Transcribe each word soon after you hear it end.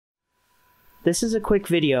This is a quick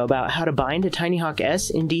video about how to bind a Tinyhawk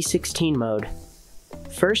S in D16 mode.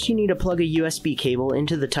 First, you need to plug a USB cable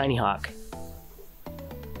into the Tinyhawk.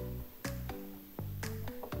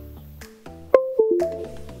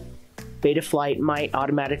 Betaflight might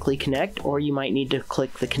automatically connect, or you might need to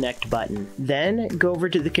click the connect button. Then go over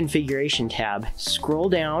to the configuration tab, scroll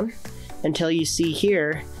down until you see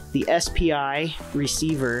here the SPI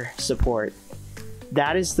receiver support.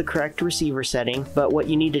 That is the correct receiver setting, but what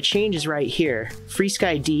you need to change is right here.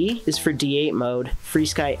 FreeSky D is for D8 mode,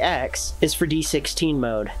 FreeSky X is for D16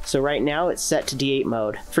 mode. So right now it's set to D8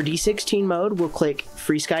 mode. For D16 mode, we'll click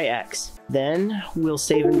FreeSky X. Then we'll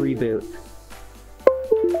save and reboot.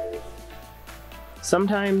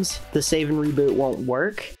 Sometimes the save and reboot won't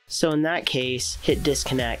work, so in that case, hit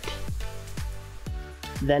disconnect.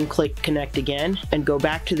 Then click connect again and go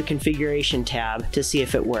back to the configuration tab to see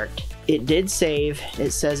if it worked. It did save, it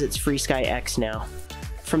says it's FreeSky X now.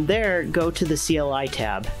 From there, go to the CLI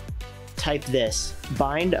tab. Type this,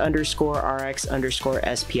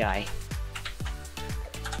 bind_rx_SPI.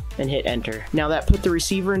 And hit enter. Now that put the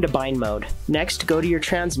receiver into bind mode. Next, go to your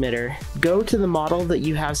transmitter. Go to the model that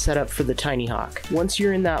you have set up for the Tinyhawk. Once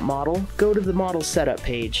you're in that model, go to the model setup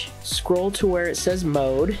page. Scroll to where it says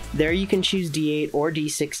mode. There you can choose D8 or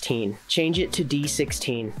D16. Change it to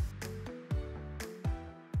D16.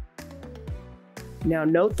 Now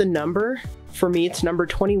note the number. For me, it's number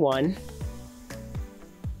 21.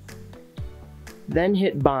 Then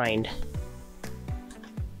hit bind.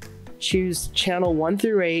 Choose channel 1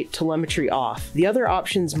 through 8, telemetry off. The other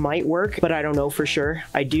options might work, but I don't know for sure.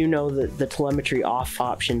 I do know that the telemetry off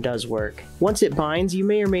option does work. Once it binds, you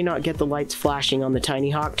may or may not get the lights flashing on the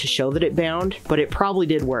Tinyhawk to show that it bound, but it probably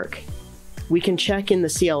did work. We can check in the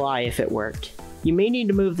CLI if it worked. You may need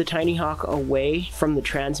to move the Tinyhawk away from the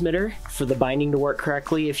transmitter for the binding to work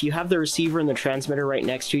correctly. If you have the receiver and the transmitter right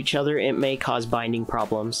next to each other, it may cause binding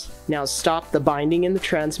problems. Now stop the binding in the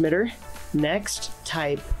transmitter. Next,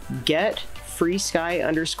 type get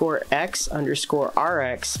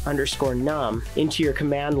FreeSky_X_RX_num into your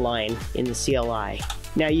command line in the CLI.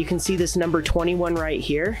 Now you can see this number 21 right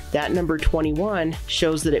here. That number 21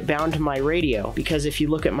 shows that it bound to my radio, because if you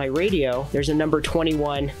look at my radio, there's a number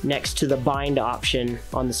 21 next to the bind option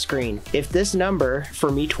on the screen. If this number,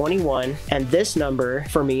 for me 21, and this number,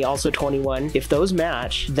 for me also 21, if those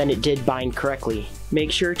match, then it did bind correctly.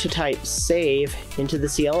 Make sure to type save into the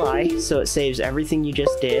CLI so it saves everything you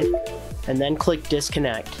just did, and then click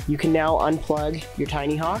disconnect. You can now unplug your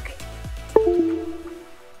Tinyhawk.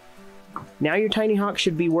 Now your Tinyhawk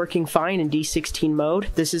should be working fine in D16 mode.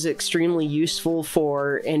 This is extremely useful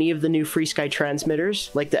for any of the new FreeSky transmitters,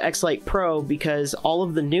 like the X-Lite Pro, because all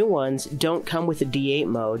of the new ones don't come with a D8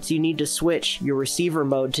 mode, so you need to switch your receiver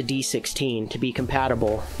mode to D16 to be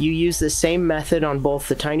compatible. You use the same method on both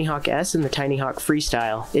the Tinyhawk S and the Tinyhawk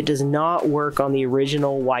Freestyle. It does not work on the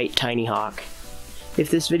original white Tinyhawk. If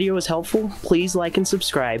this video was helpful, please like and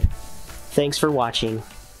subscribe. Thanks for watching.